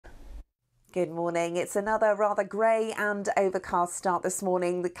Good morning. It's another rather grey and overcast start this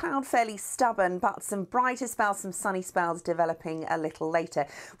morning. The cloud fairly stubborn, but some brighter spells, some sunny spells developing a little later.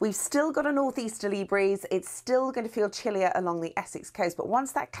 We've still got a northeasterly breeze. It's still going to feel chillier along the Essex coast, but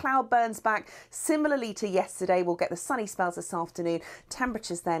once that cloud burns back, similarly to yesterday, we'll get the sunny spells this afternoon.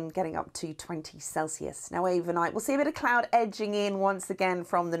 Temperatures then getting up to 20 Celsius. Now overnight, we'll see a bit of cloud edging in once again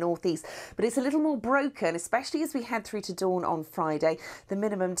from the northeast, but it's a little more broken, especially as we head through to dawn on Friday. The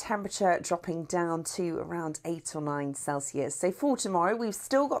minimum temperature dropping down to around 8 or 9 Celsius. So for tomorrow, we've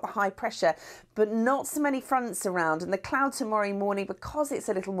still got the high pressure, but not so many fronts around. And the cloud tomorrow morning, because it's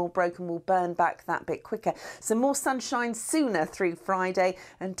a little more broken, will burn back that bit quicker. So more sunshine sooner through Friday,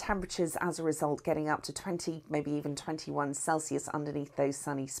 and temperatures as a result getting up to 20, maybe even 21 Celsius underneath those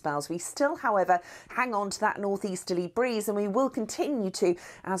sunny spells. We still, however, hang on to that northeasterly breeze, and we will continue to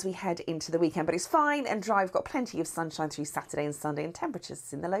as we head into the weekend. But it's fine and dry. We've got plenty of sunshine through Saturday and Sunday, and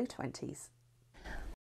temperatures in the low 20s.